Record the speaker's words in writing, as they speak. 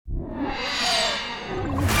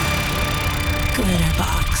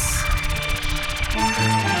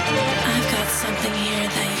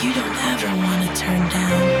turn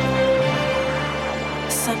down.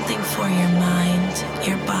 Something for your mind,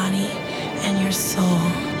 your body, and your soul.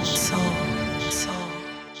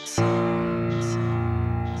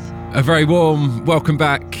 A very warm welcome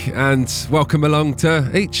back and welcome along to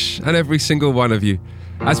each and every single one of you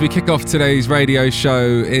as we kick off today's radio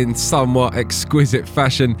show in somewhat exquisite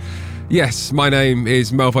fashion. Yes, my name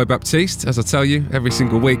is Melvo Baptiste, as I tell you every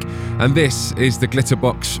single week, and this is the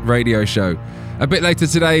Glitterbox Radio Show. A bit later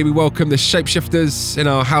today, we welcome the Shapeshifters in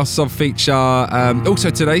our House of feature. Also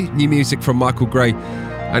today, new music from Michael Gray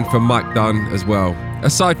and from Mike Dunn as well.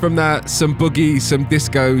 Aside from that, some boogie, some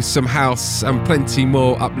disco, some house, and plenty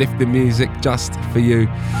more uplifting music just for you.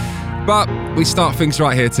 But we start things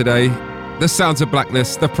right here today. The Sounds of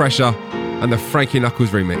Blackness, The Pressure, and the Frankie Knuckles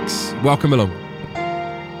remix. Welcome along.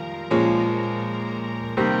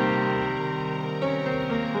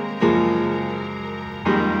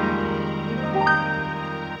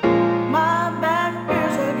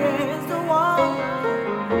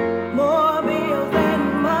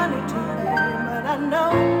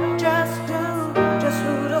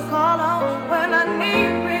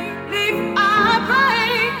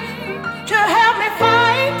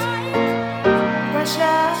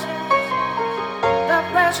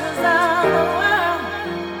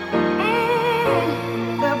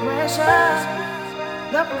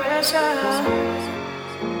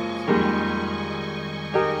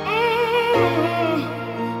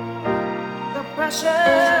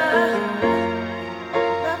 Pressure.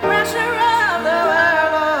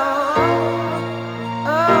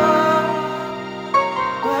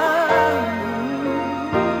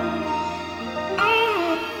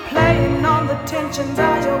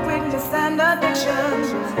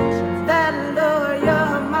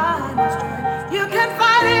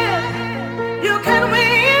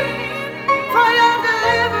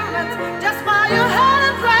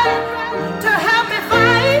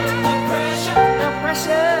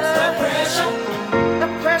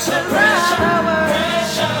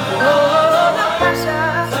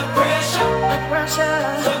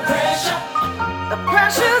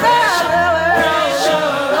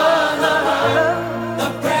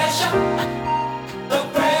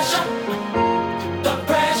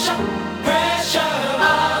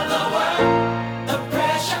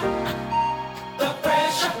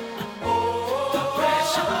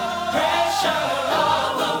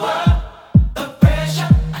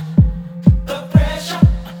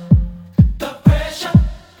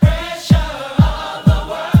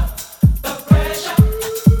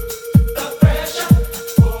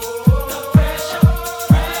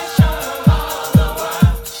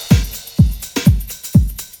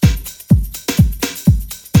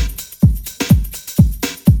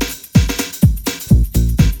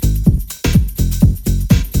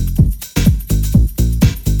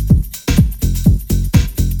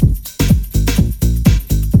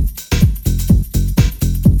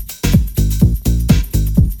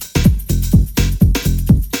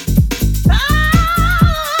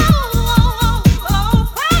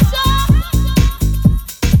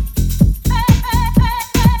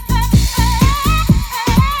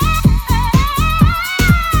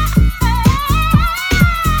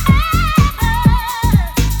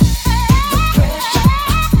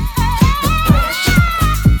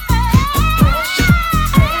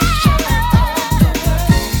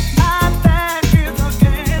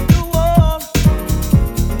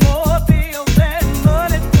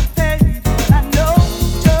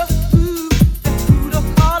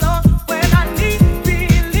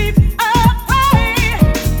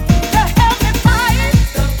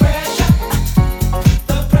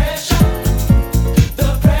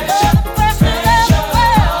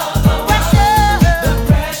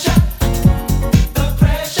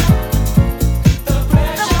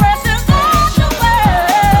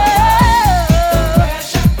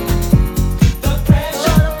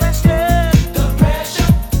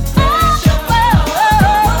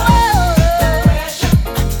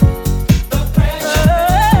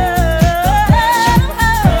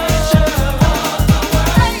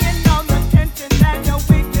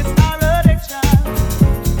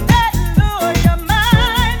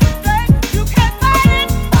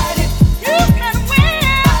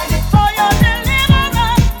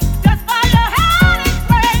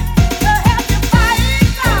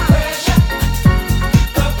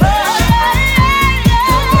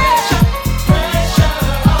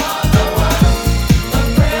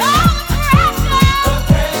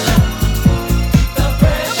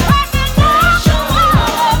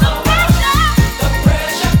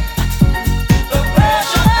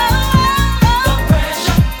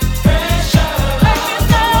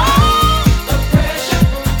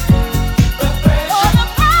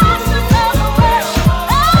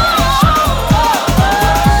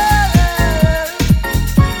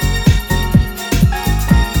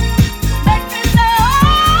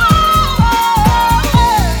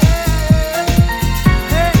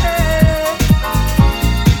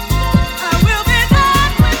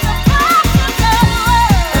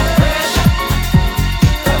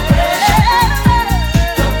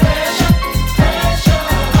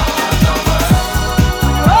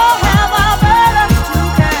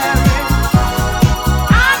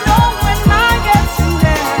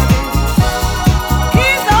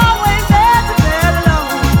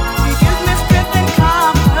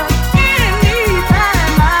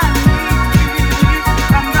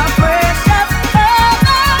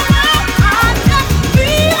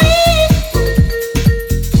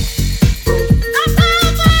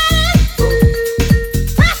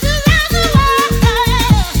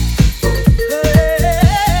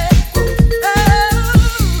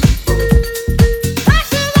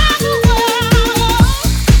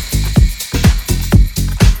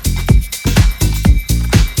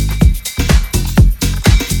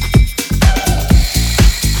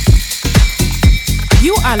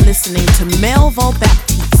 Provo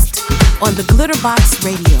Baptiste on the Glitterbox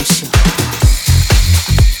Radio Show.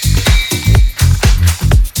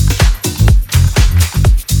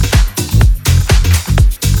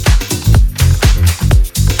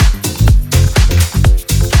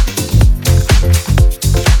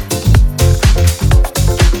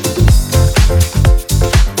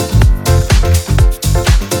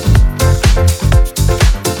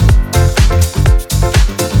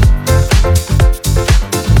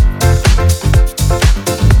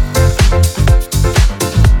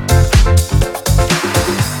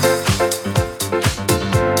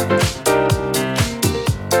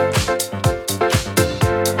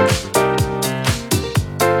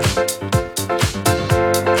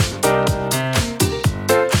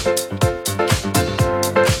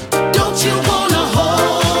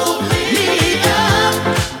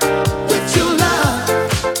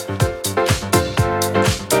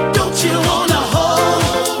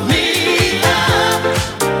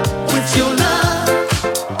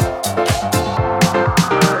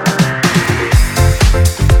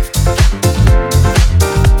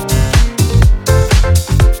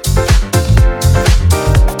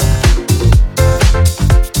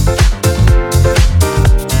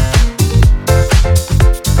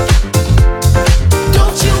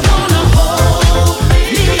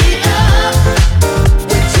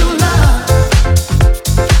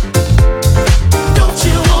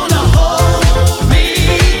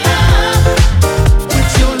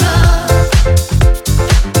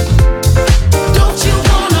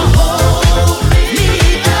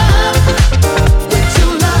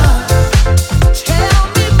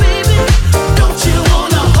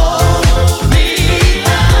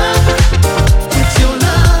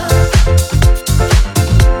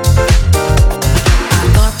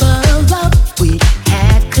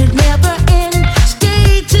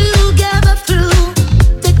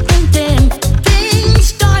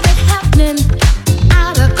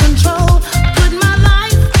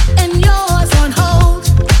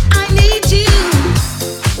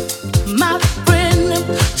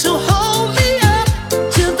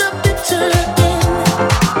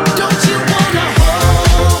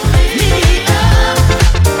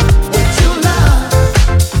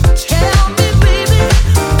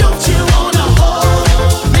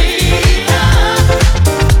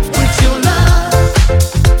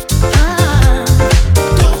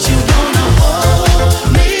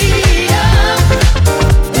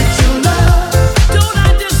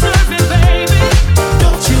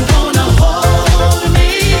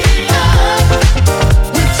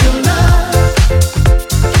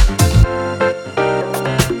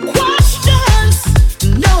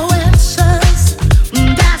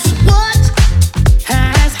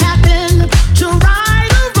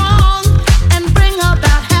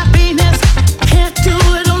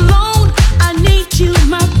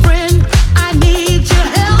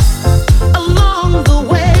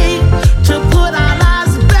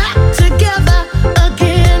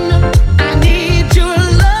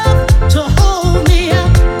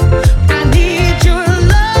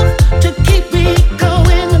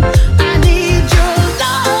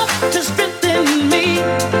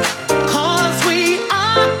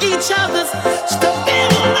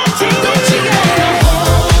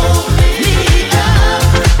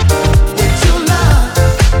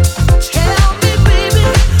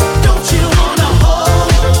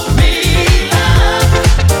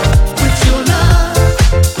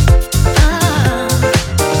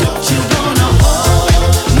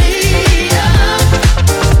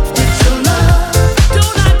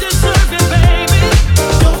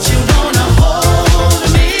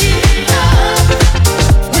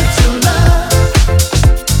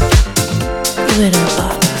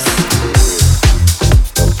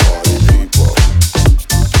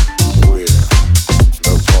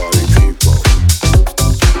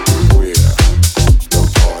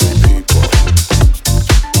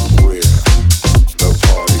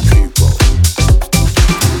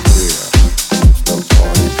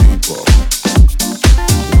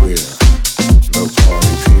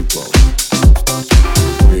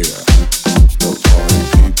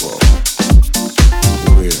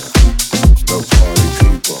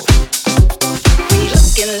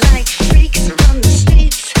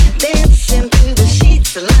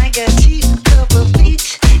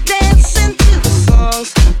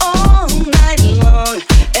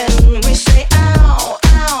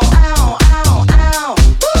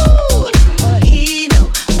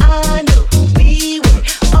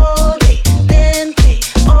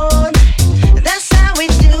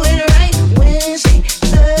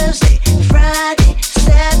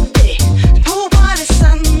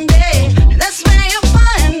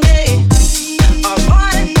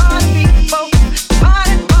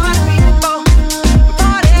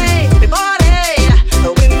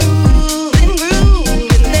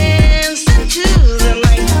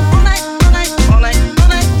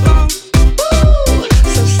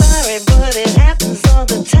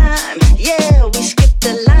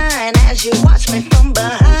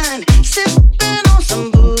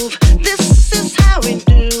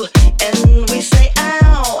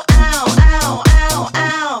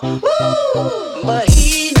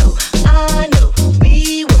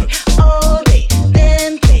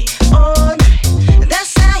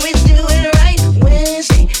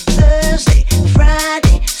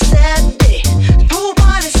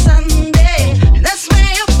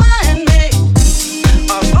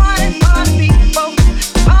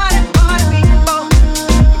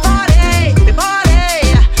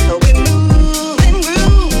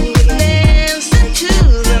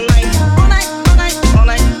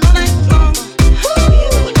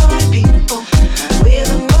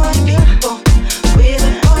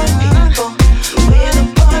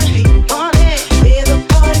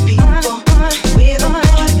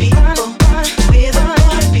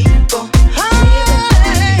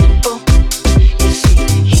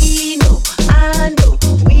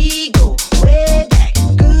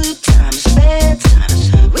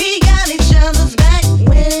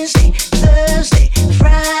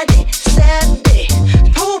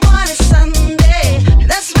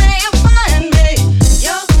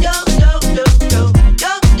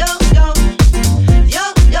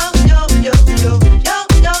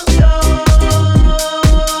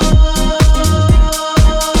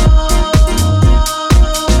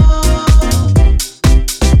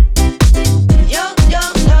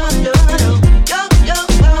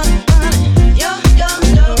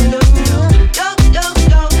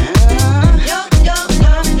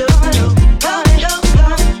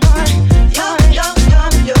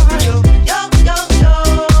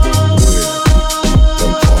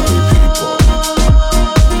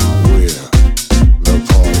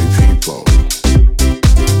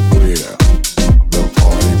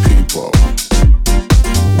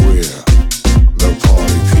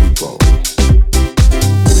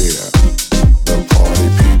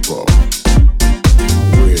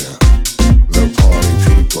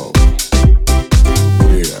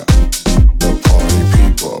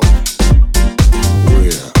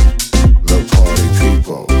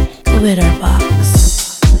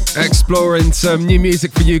 Exploring some new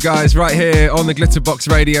music for you guys right here on the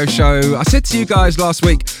Glitterbox Radio Show. I said to you guys last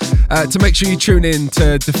week to make sure you tune in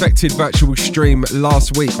to Defected Virtual Stream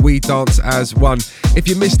last week. We Dance as One. If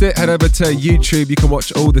you missed it, head over to YouTube. You can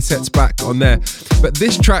watch all the sets back on there. But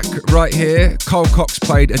this track right here, Carl Cox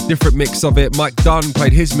played a different mix of it. Mike Dunn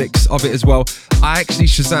played his mix of it as well. I actually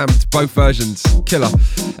Shazammed both versions. Killer.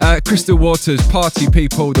 Crystal Waters, Party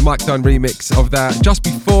People, the Mike Dunn remix of that. Just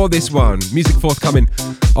before this one, music forthcoming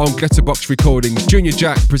on Glitterbox Recordings. Junior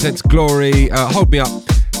Jack presents Glory, Hold Me Up,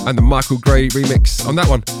 and the Michael Gray remix on that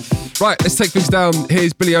one. Right, let's take things down.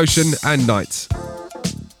 Here's Billy Ocean and Night.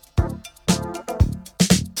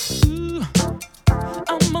 Ooh,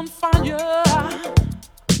 I'm on fire.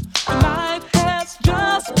 The night has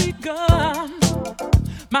just begun.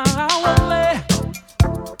 My only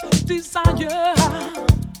desire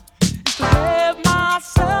is to have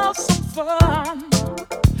myself some fun.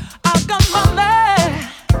 I've got money,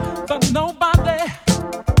 but nobody,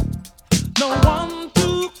 no one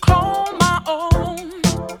to call my own.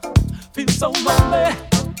 Feel so lonely,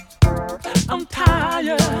 I'm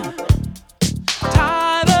tired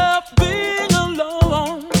of being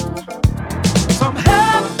alone. So I'm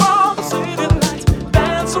heading for the city lights,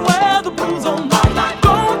 dancing where the blues on my light.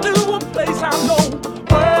 Go to a place I know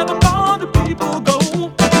where the party people go.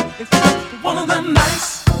 It's just one of them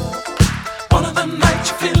nights, one of them nights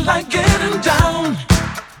you feel like getting down.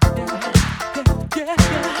 Yeah.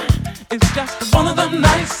 It's just one of them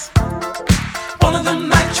nights, one of them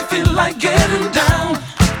nights you feel like getting down.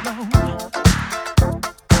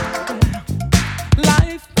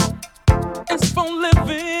 Life is for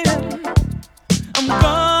living. I'm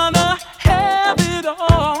gonna have it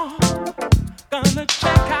all. Gonna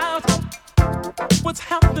check out what's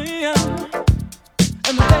happening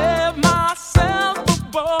and have myself a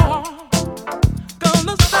ball.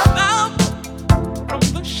 Gonna step out from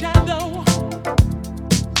the shadow,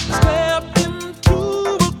 step into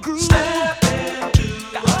a groove.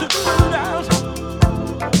 Got to put out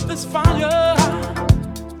this fire.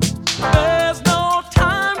 There's no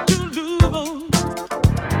time to lose.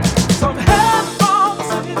 So I'm heading for the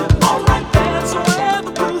city. Alright, dance where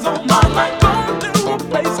the blues on my life. Go to a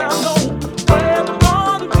place I know where the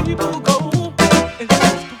party people go. It's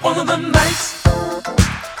just one of them nights,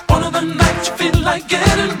 one of them nights you feel like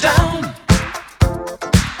getting down.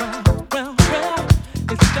 Well,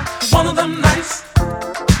 it's just one of them nights,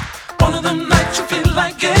 one of them nights you feel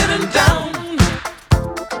like getting down.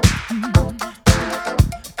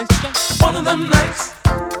 It's just one of them nights,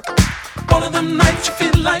 one of them nights you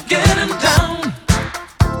feel like getting down.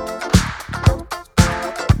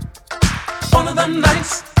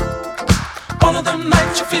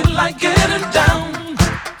 night you feel like getting down.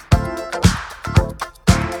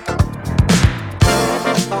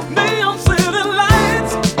 Neon city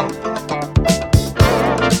lights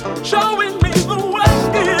showing me the way.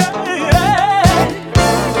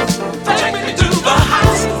 Take me to the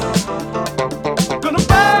house. Gonna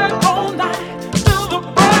burn all night till the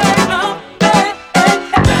break of day.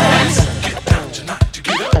 Dance, get down tonight to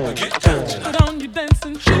get up and get down tonight. Put on your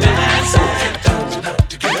dancing shoes. Dance, get down tonight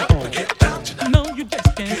to get up and get down tonight. No, you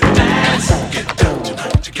just can't dance. Get down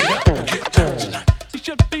tonight to get up and get down tonight. You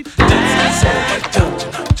should be dancing. Get down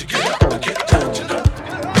tonight to get up and get down tonight.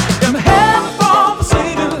 I'm heading for the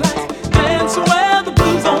city lights. Dance where the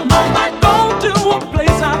blues on all night. Go to a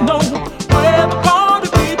place I know where the party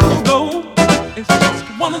people go. It's just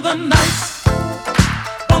one of them nights.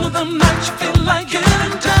 One of them nights you feel like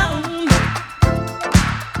getting down.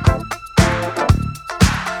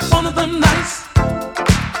 One of them nights.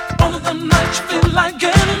 One of them nights you feel like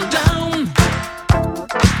getting down.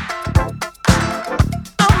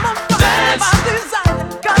 I'm on fire by desire.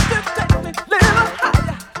 Got to take me a little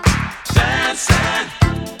higher. Dancing.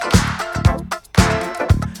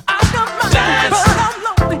 I got money, but I'm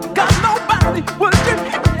lonely. Got nobody. Would you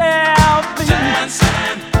help me?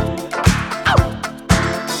 Dancing.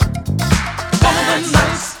 One of them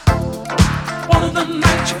nights. One of them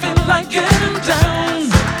nights you feel like getting down.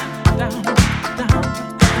 Down, down.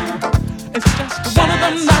 It's just one of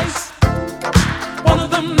them nights. One of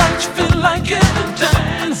them nights you feel like getting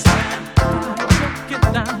down. Get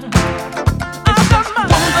down. I got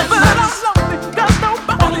money, but I'm lonely. Got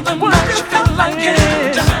nobody. One of them nights you feel like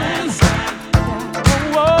getting down.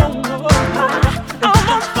 I'm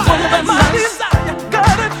on fire. One of them nights.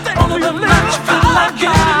 Gotta take one of them nights you feel like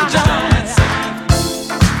getting down.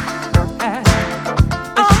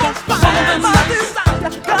 I'm on fire. One of them nights. Gotta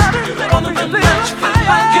take one of them nights you feel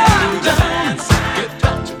like getting down. Get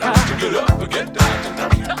down tonight to get up and get down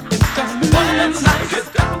tonight. It's just one of them nights.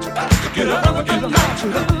 Get down tonight to get up and get down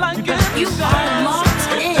tonight. You are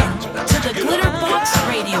locked in to the Glitterbox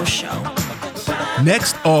Radio Show.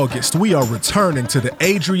 Next August, we are returning to the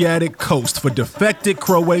Adriatic coast for Defected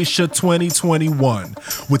Croatia 2021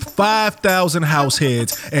 with 5,000 house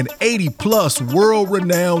heads and 80 plus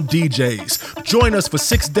world-renowned DJs. Join us for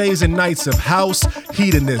 6 days and nights of house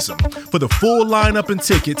hedonism. For the full lineup and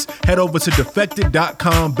tickets, head over to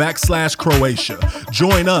defected.com/Croatia.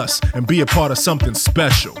 Join us and be a part of something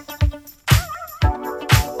special.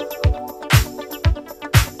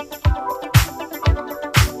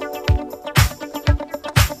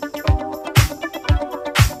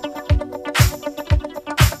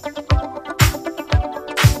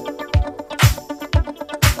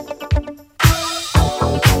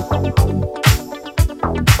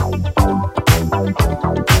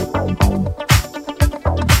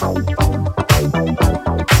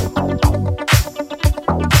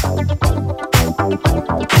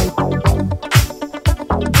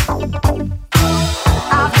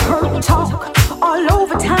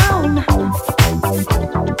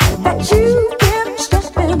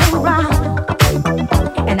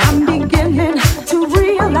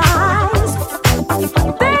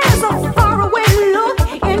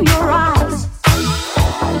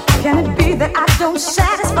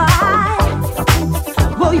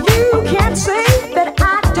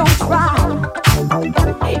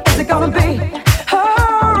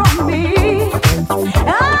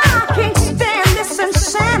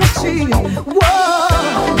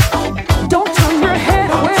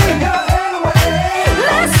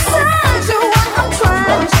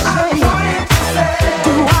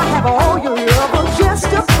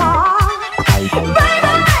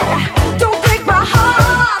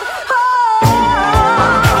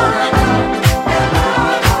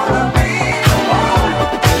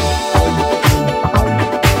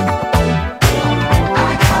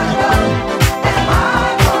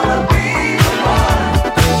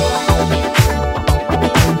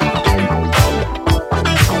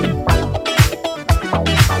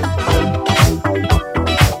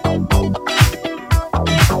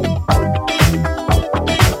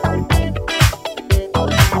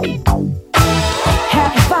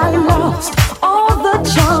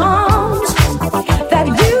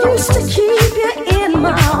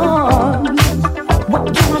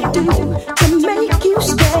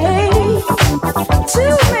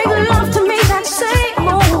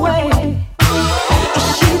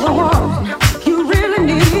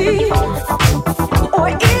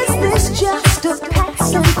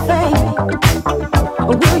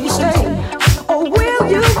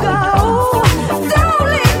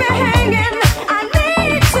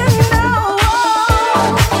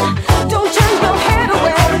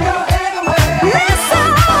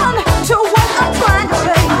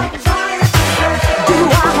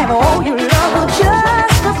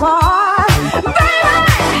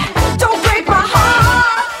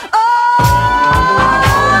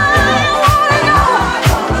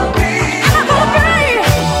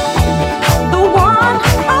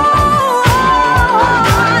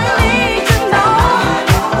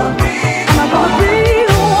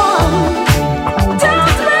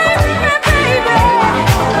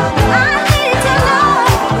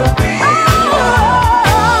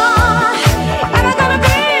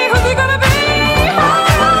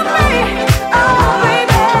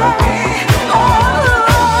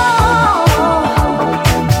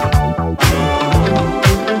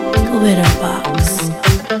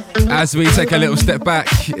 as we take a little step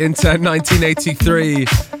back into 1983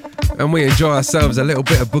 and we enjoy ourselves a little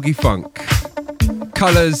bit of boogie funk.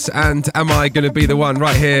 Colours and Am I Gonna Be the One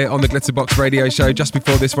right here on the Glitterbox Radio Show. Just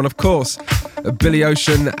before this one, of course, Billy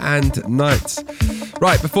Ocean and Night.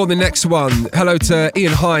 Right, before the next one, hello to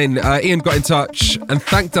Ian Hine. Ian got in touch and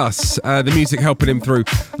thanked us, the music helping him through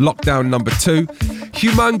lockdown number 2.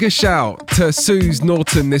 Humongous shout to Suze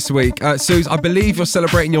Norton this week. Suze, I believe you're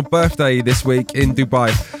celebrating your birthday this week in Dubai,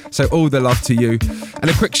 so all the love to you. And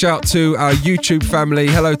a quick shout to our YouTube family.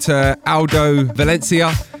 Hello to Aldo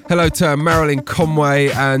Valencia. Hello to Marilyn Conway,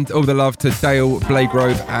 and all the love to Dale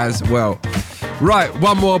Blagrove as well. Right,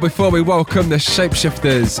 one more before we welcome the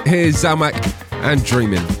Shapeshifters. Here's Zalmak and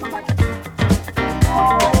Dreamin'.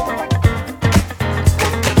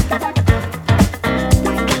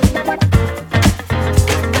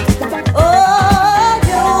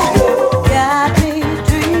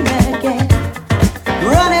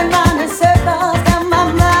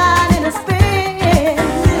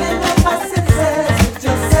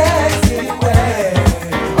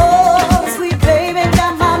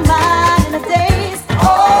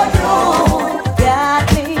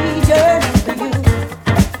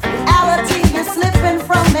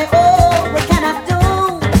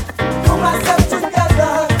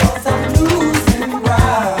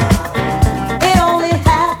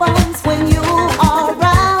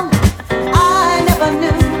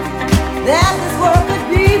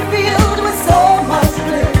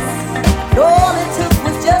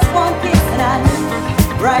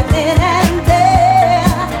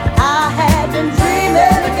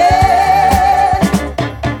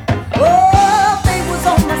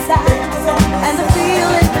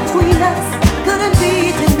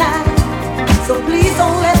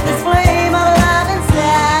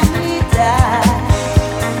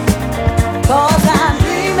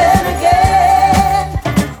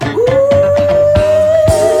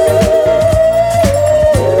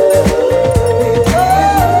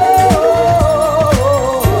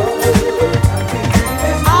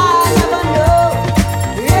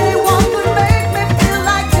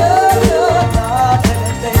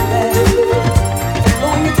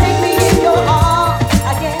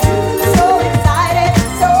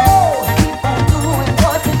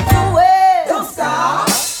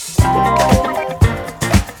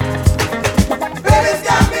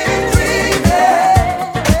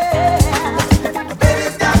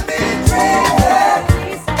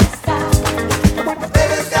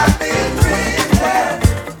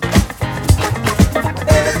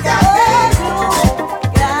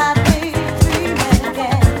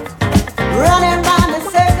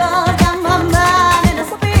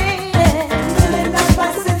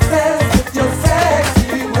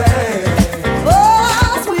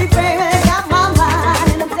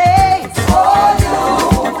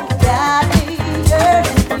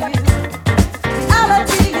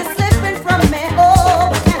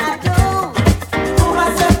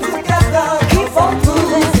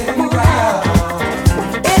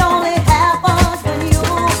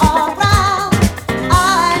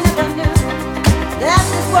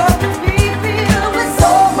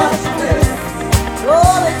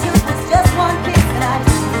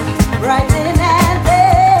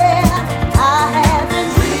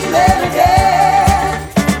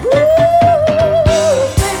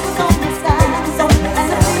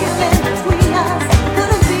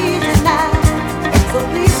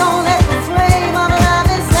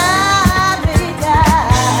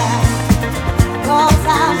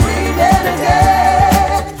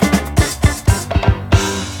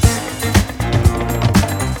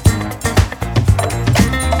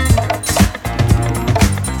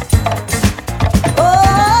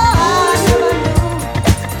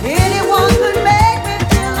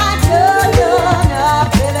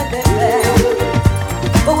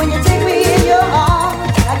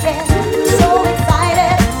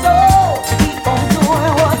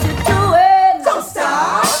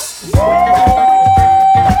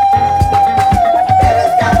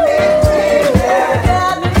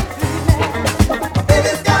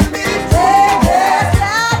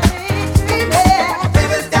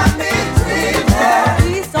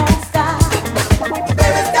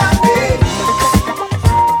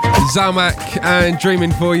 Zalmak and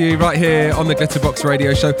Dreaming for you right here on the Glitterbox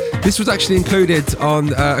Radio Show. This was actually included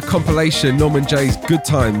on a compilation, Norman Jay's Good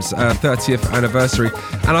Times 30th anniversary.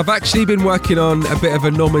 And I've actually been working on a bit of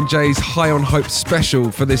a Norman Jay's High on Hope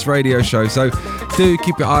special for this radio show. So do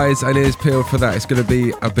keep your eyes and ears peeled for that. It's going to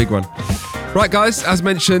be a big one. Right, guys, as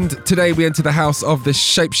mentioned, today we enter the house of the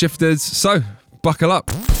Shapeshifters. So buckle up.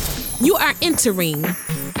 You are entering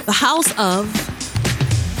the house of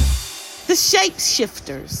the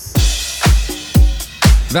Shapeshifters.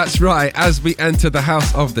 That's right, as we enter the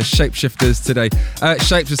house of the Shapeshifters today.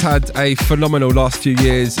 Shapes has had a phenomenal last few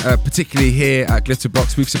years, particularly here at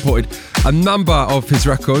Glitterbox. We've supported a number of his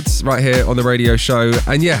records right here on the radio show,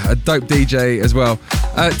 and yeah, a dope DJ as well.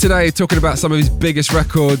 Today, talking about some of his biggest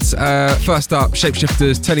records. First up,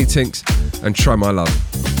 Shapeshifters, Tenny Tinks, and Try My Love.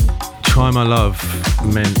 Try My Love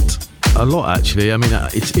meant a lot, actually. I mean,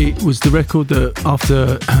 it was the record that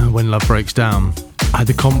after When Love Breaks Down, I had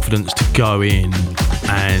the confidence to go in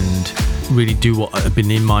and really do what had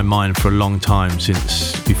been in my mind for a long time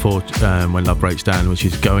since before When Love Breaks Down, which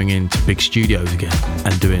is going into big studios again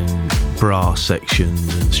and doing brass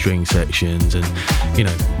sections and string sections and, you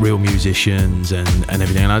know, real musicians and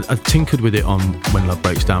everything. And I tinkered with it on When Love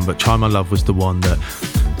Breaks Down, but Try My Love was the one that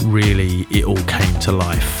really it all came to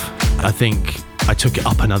life. I think I took it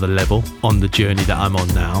up another level on the journey that I'm on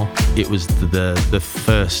now. It was the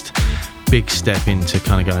first big step into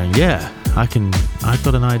kind of going, yeah, I've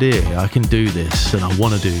got an idea, I can do this, and I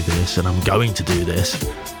want to do this, and I'm going to do this.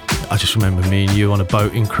 I just remember me and you on a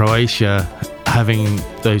boat in Croatia, having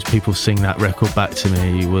those people sing that record back to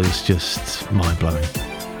me was just mind-blowing.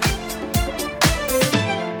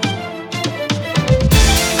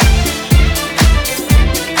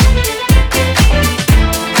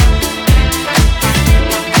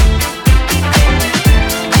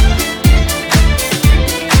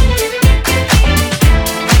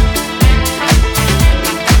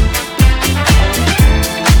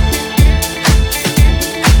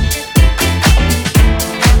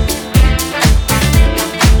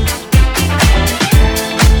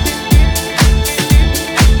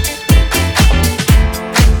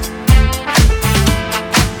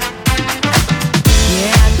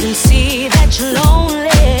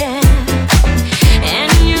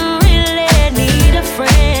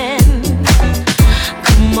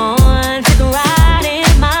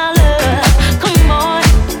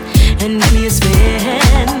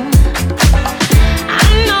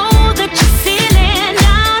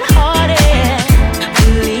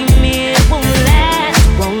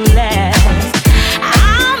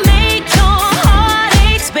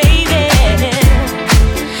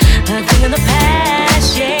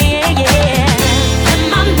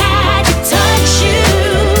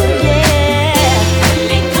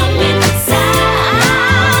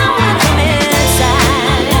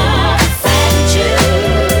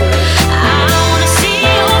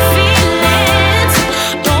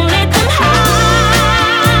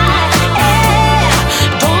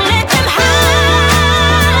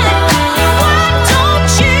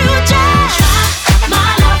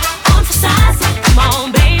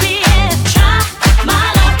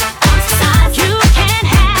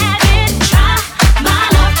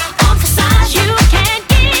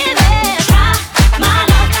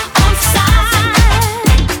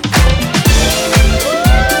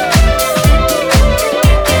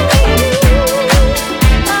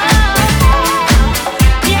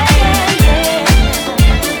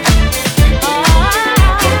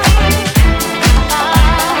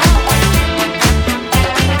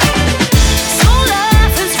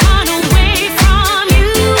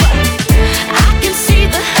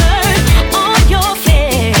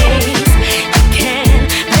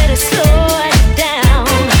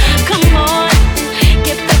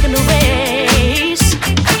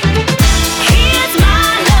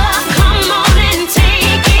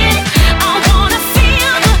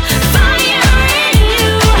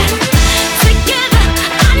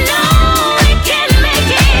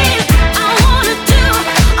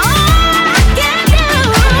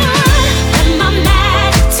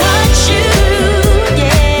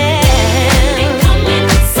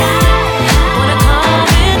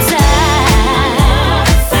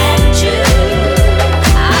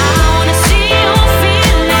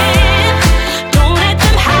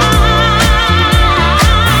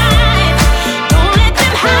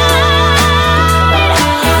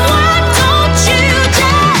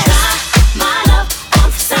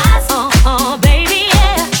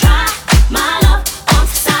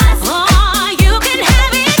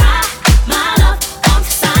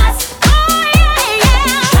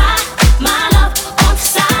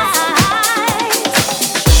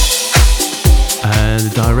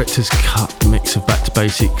 Director's Cut mix of Back to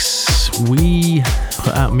Basics. Me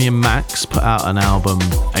and Max put out an album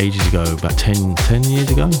ages ago, about 10 years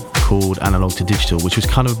ago, called Analog to Digital, which was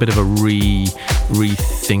kind of a bit of a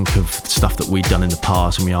rethink of stuff that we'd done in the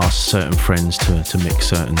past, and we asked certain friends to mix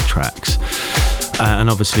certain tracks. And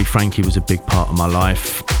obviously Frankie was a big part of my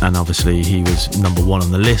life, and obviously he was number one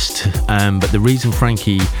on the list. But the reason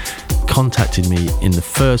Frankie contacted me in the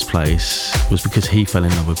first place was because he fell in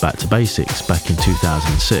love with Back to Basics back in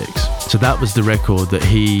 2006. So that was the record that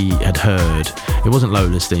he had heard. It wasn't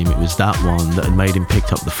Lola's Theme, it was that one that had made him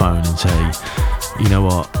pick up the phone and say, you know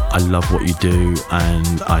what, I love what you do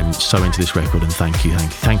and I'm so into this record and thank you.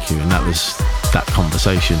 And that was that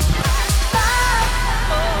conversation.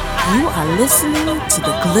 You are listening to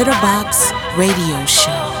the Glitterbox Radio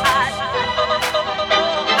Show.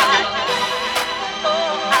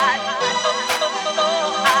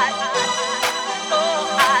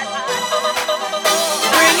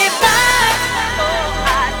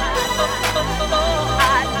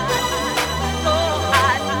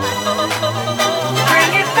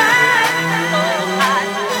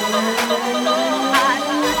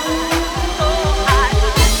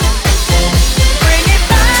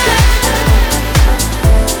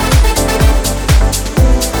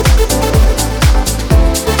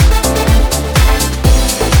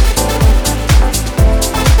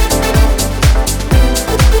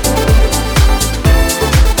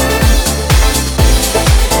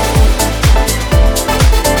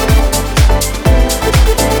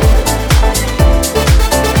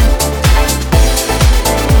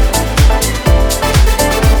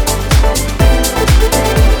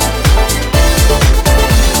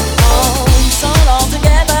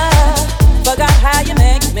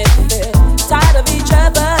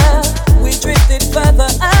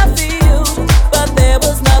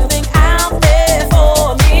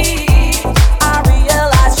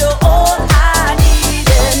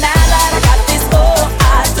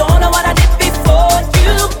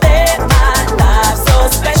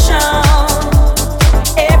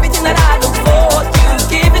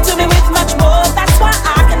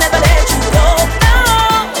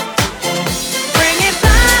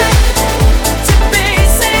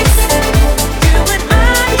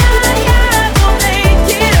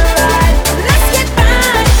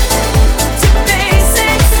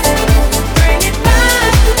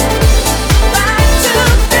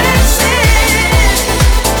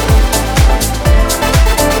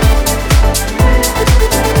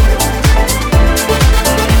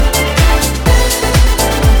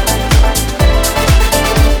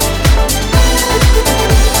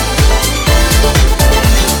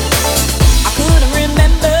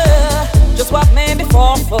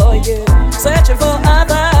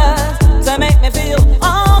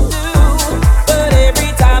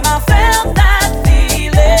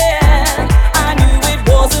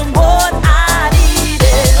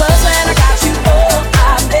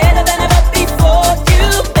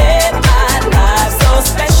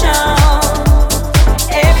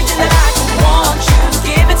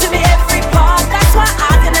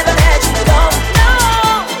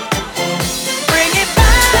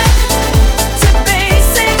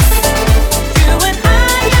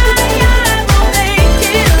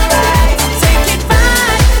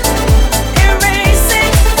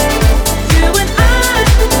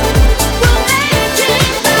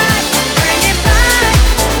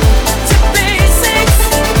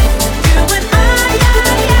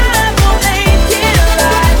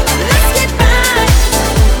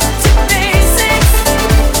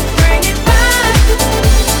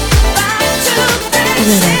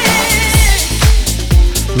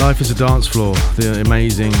 Life is a Dance Floor, the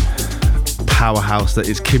amazing powerhouse that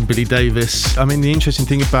is Kimberly Davis. I mean, the interesting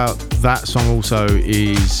thing about that song also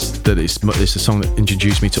is that it's a song that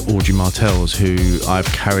introduced me to Audrey Martels, who I've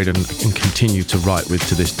carried and continue to write with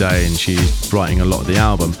to this day, and she's writing a lot of the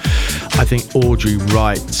album. I think Audrey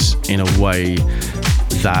writes in a way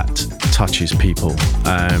that touches people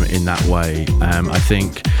in that way. I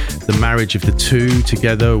think the marriage of the two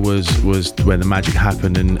together was where the magic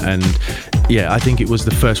happened, and yeah, I think it was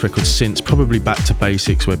the first record since probably Back to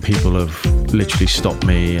Basics where people have literally stopped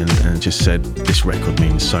me and just said this record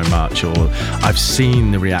means so much, or I've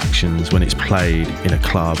seen the reactions when it's played in a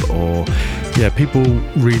club, or yeah, people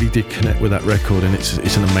really did connect with that record, and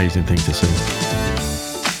it's an amazing thing to see.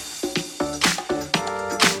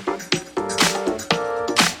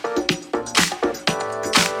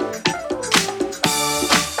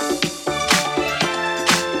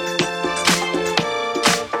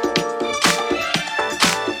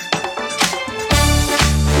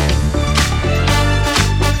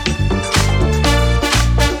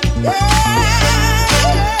 Yeah.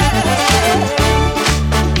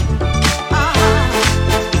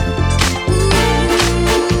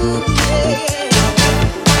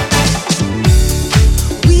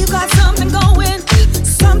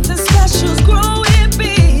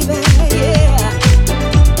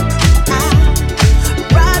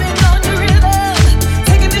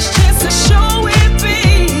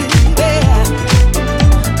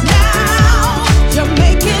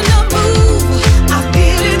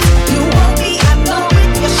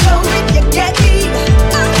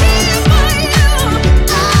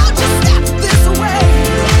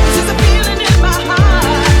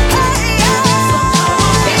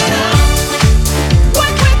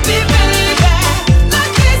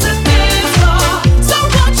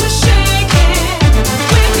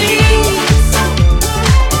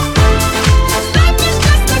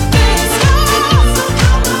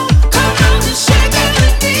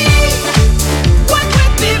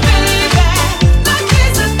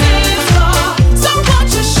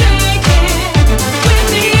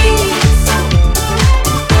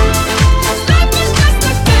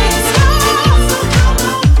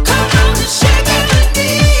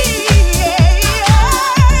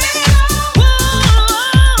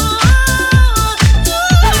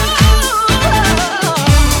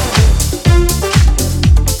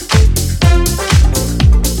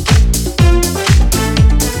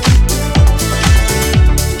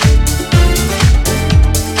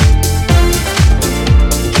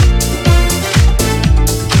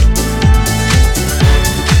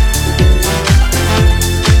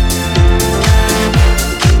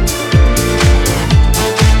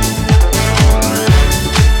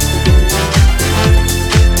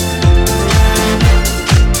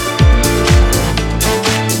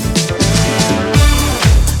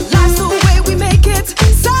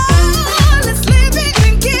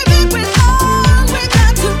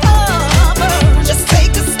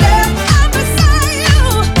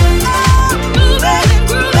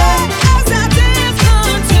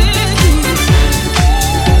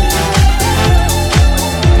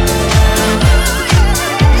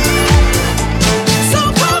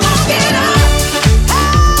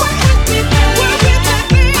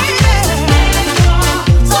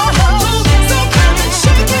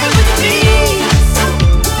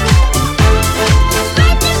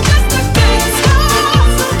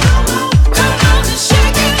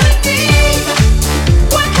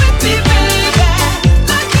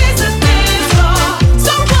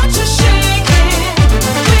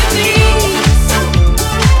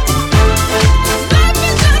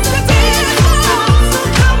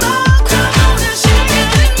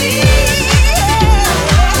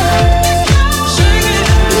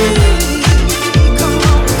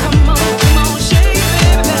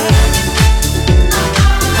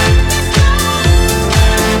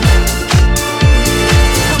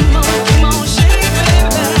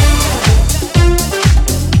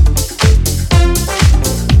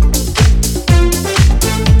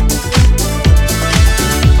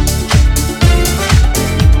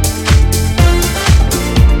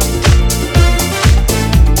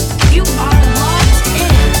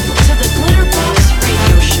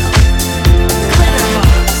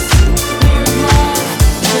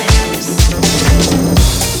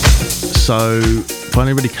 So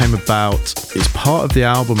Finally Ready came about. It's part of the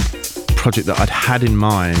album project that I'd had in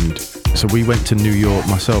mind. So we went to New York,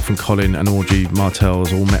 myself and Colin and Audrey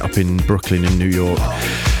Martels all met up in Brooklyn in New York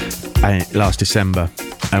last December,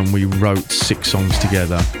 and we wrote 6 songs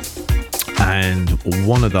together. And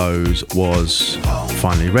one of those was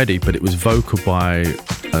Finally Ready, but it was vocal by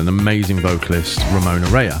an amazing vocalist, Ramona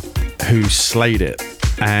Rea, who slayed it.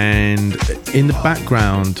 And in the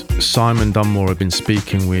background, Simon Dunmore had been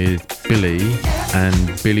speaking with Billy,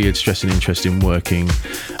 and Billy had stressed an interest in working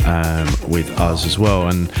with us as well.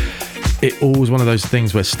 And it all was one of those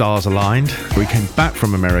things where stars aligned. We came back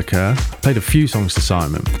from America, played a few songs to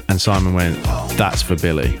Simon, and Simon went, "That's for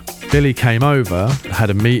Billy." Billy came over,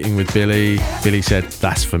 had a meeting with Billy. Billy said,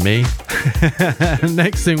 "That's for me."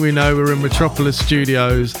 Next thing we know, we're in Metropolis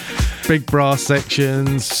Studios, big brass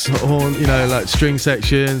sections, horn, like string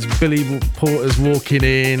sections. Billy Porter's walking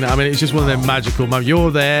in. I mean, it's just one of them magical moments.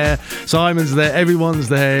 You're there, Simon's there, everyone's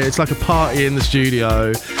there. It's like a party in the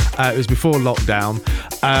studio. It was before lockdown,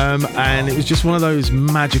 and it was just one of those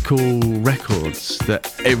magical records that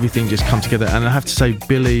everything just come together. And I have to say,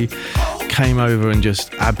 Billy came over and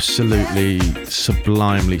just absolutely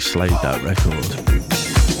sublimely slayed that record.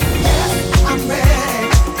 I'm ready.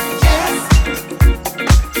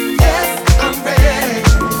 Yes, I'm ready.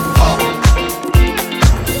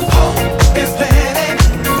 It's plenty.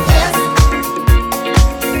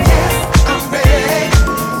 Yes, I'm ready.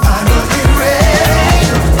 Finally ready.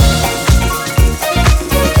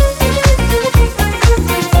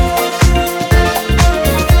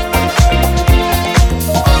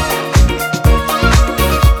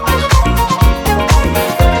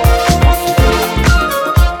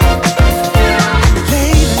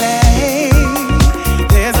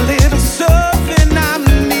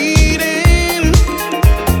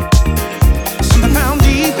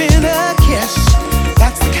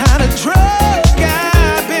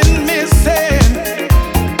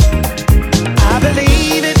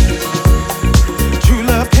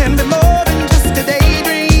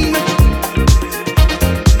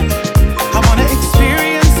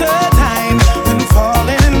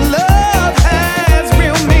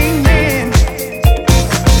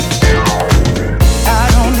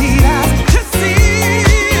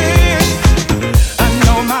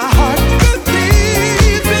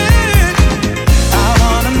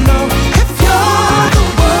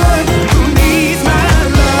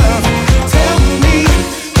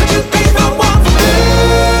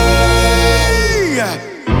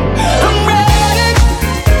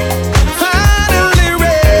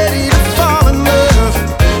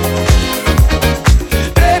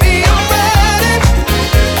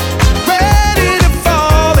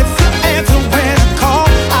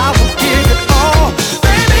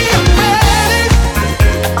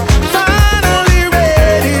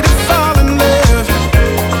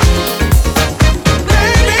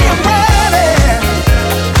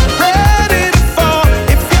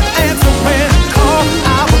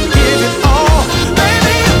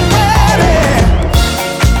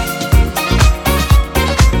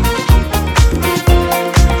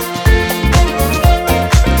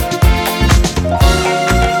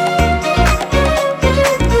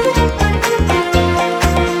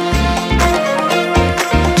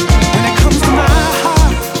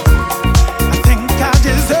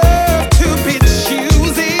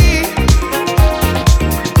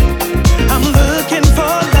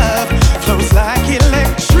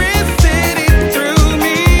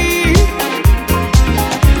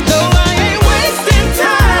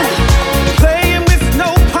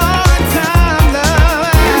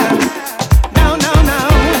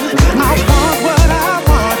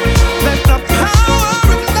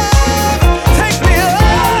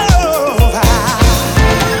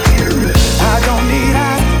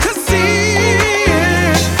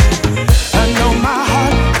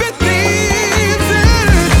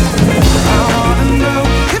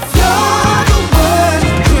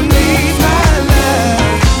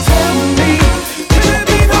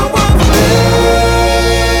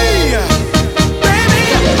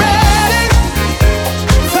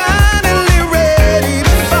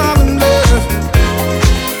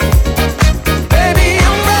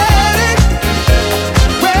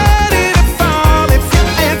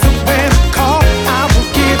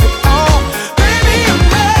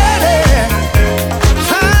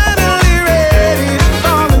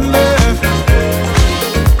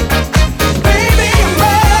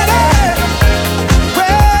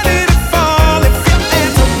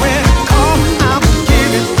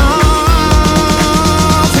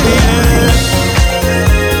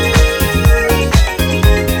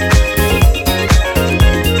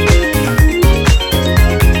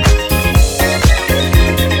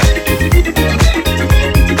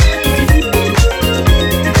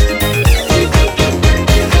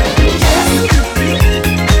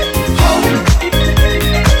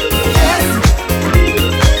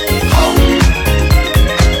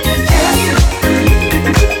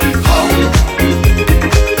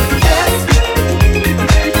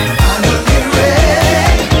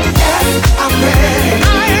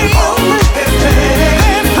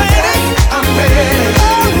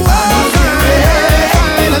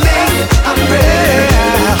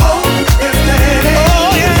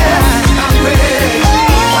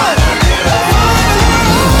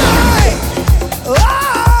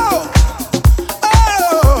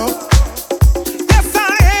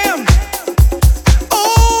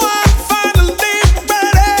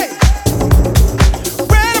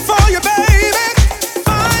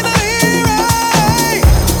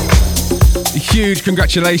 huge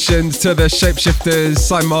congratulations to the Shapeshifters,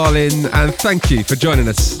 Cy Marlin, and thank you for joining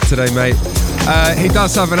us today, mate. He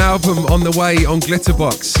does have an album on the way on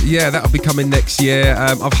Glitterbox. Yeah, that'll be coming next year.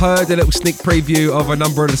 I've heard a little sneak preview of a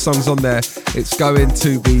number of the songs on there. It's going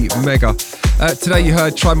to be mega. Today you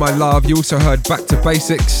heard Try My Love. You also heard Back to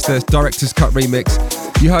Basics, the Director's Cut remix.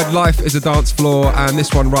 You heard Life is a Dance Floor, and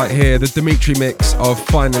this one right here, the Dimitri mix of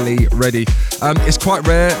Finally Ready. It's quite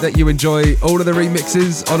rare that you enjoy all of the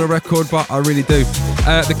remixes on a record, but I really do.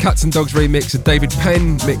 The Cats and Dogs remix and David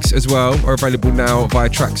Penn mix as well are available now via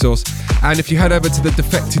Traxsource. And if you head over to the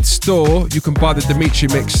Defected store, you can buy the Dimitri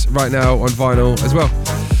mix right now on vinyl as well.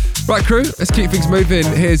 Right, crew, let's keep things moving.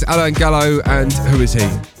 Here's Alain Gallo and Who Is He?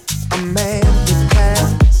 A man who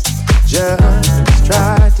has just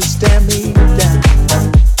tried to stare me down.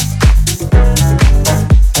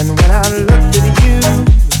 And when I looked at you,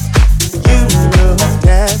 you looked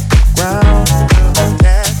at the ground.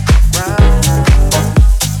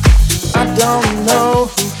 I don't know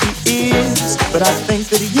who he is, but I think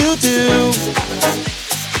that you do.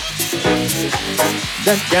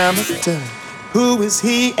 That gamma. Who is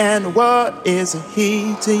he and what is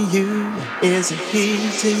he to you? Is he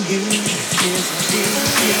to you? Is he to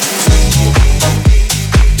you?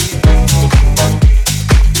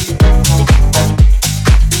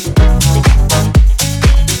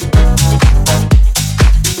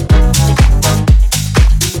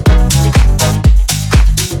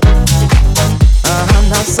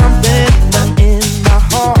 Now something in my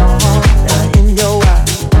heart and in your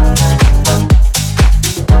eyes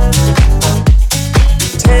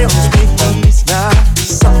tells me he's not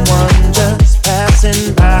someone just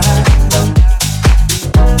passing by.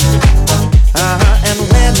 And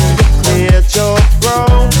when you cleared your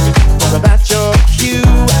throat, was about your cue.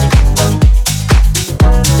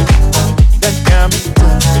 That got me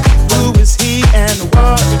done. Who is he and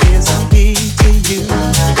what is he to you?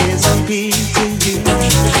 Is he to you?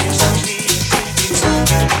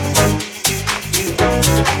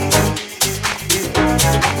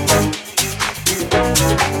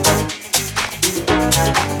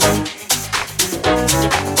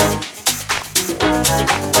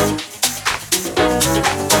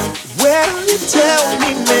 Well, you tell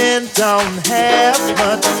me men don't have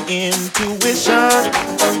much intuition.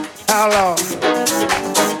 How long?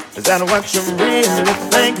 Is that what you're really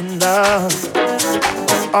thinking of?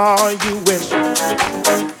 Or are you wishing?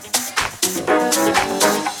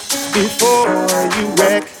 Before you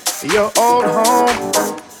wreck your old home,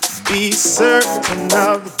 be certain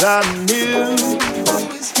of the new.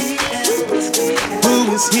 Who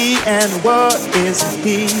is he and what is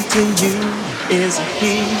he to you? Is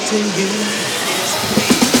he to you?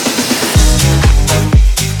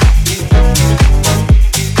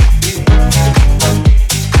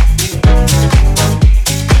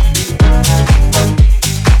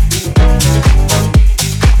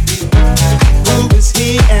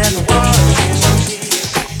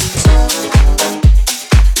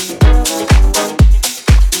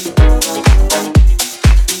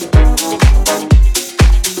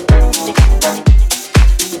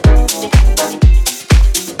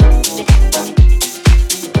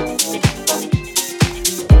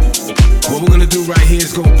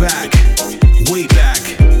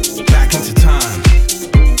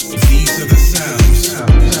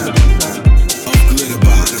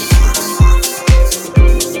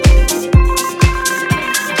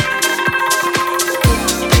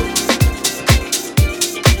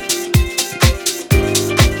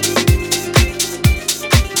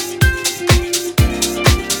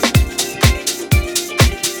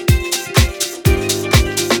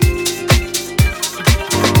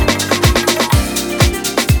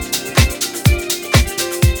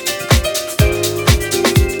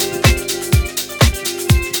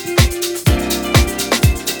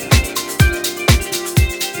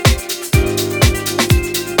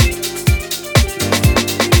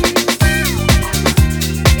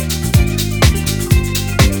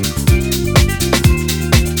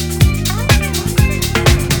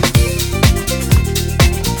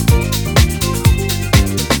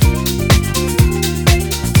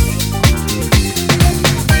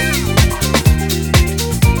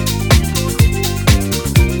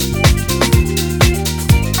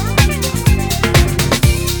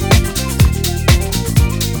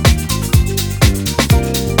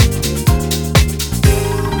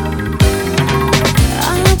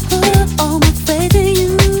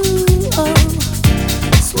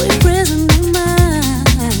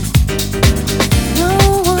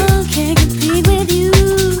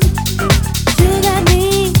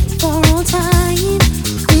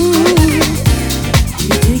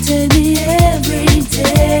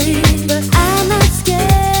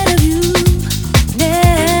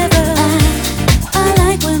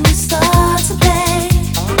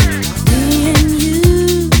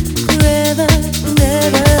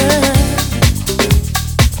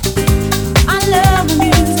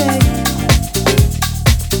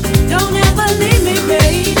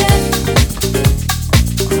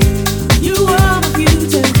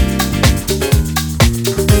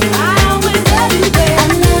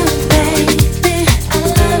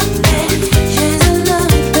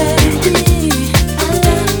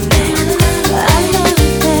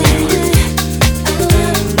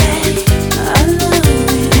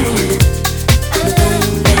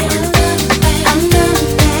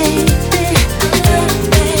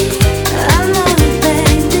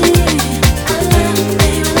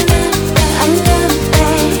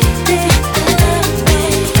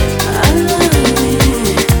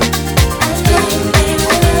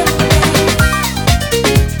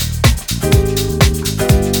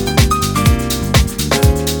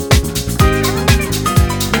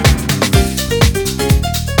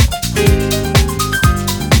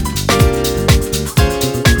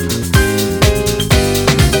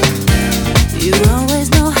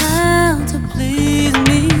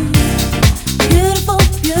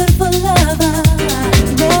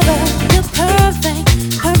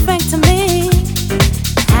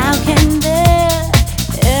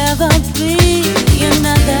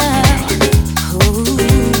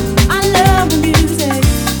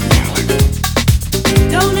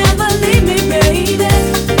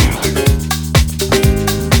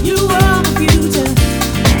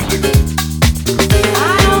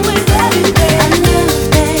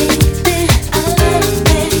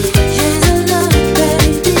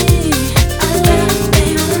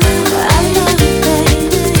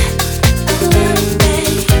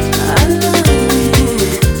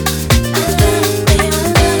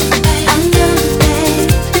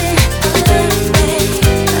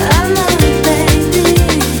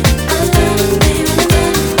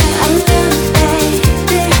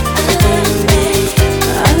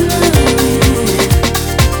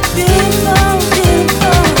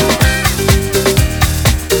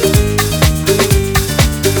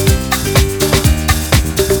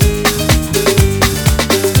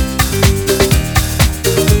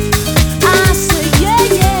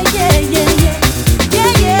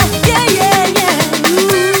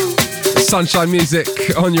 Sunshine music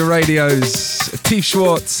on your radios. Tief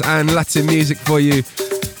Schwartz and Latin music for you.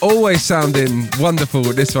 Always sounding wonderful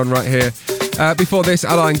with this one right here. Before this,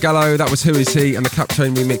 Alain Gallo, that was Who Is He, and the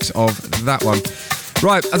Captain remix of that one.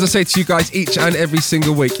 Right, as I say to you guys each and every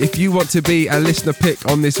single week, if you want to be a listener pick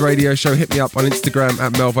on this radio show, hit me up on Instagram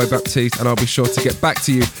at Melvo Baptiste, and I'll be sure to get back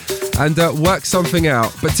to you and work something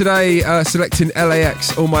out. But today, selecting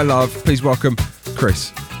LAX, All My Love, please welcome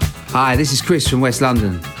Chris. Hi, this is Chris from West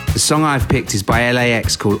London. The song I've picked is by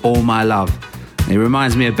LAX called All My Love. It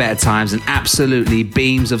reminds me of better times and absolutely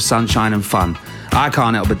beams of sunshine and fun. I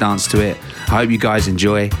can't help but dance to it. I hope you guys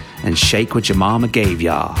enjoy and shake what your mama gave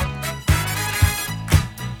ya.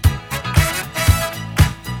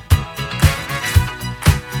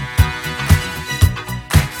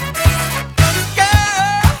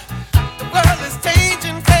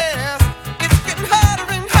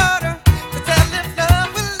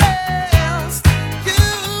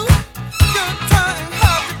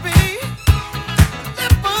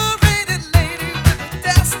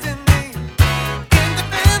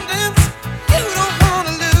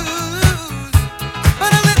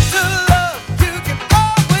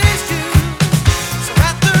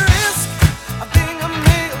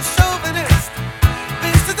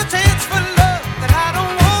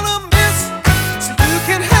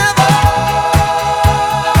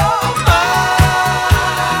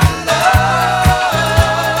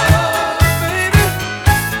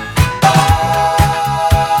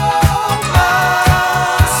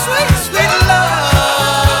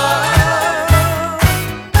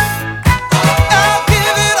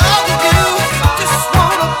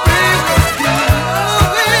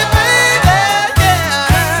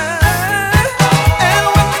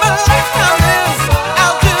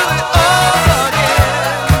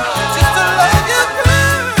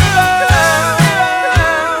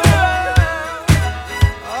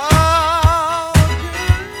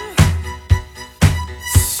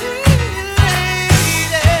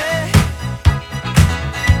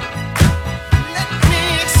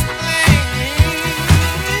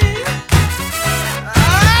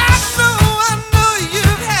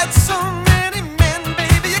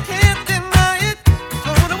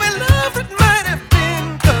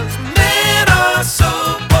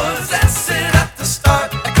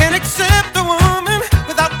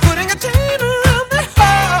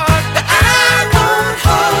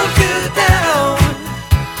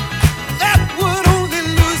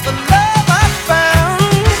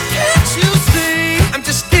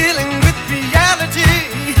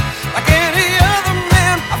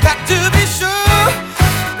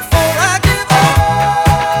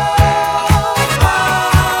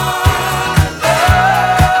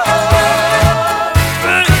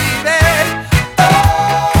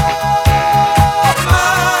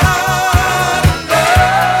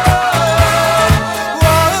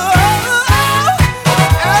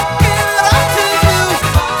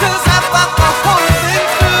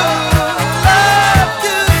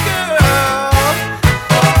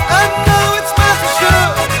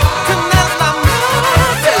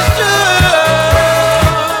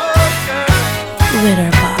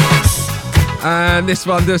 This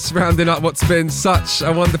one just rounding up what's been such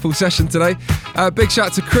a wonderful session today. Big shout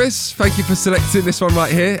out to Chris. Thank you for selecting this one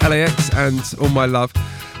right here, LAX and All My Love.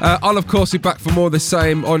 I'll of course be back for more of the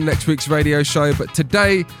same on next week's radio show, but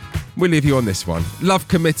today we'll leave you on this one. Love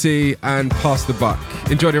Committee and Pass the Buck.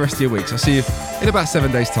 Enjoy the rest of your weeks. I'll see you in about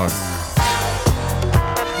 7 days' time.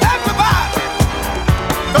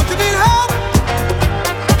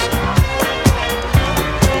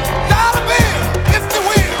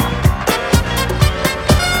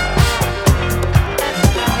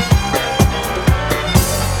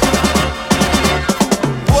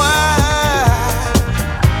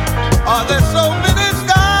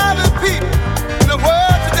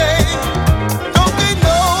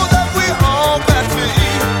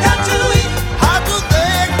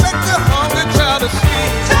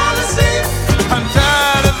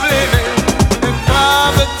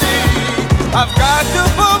 I've got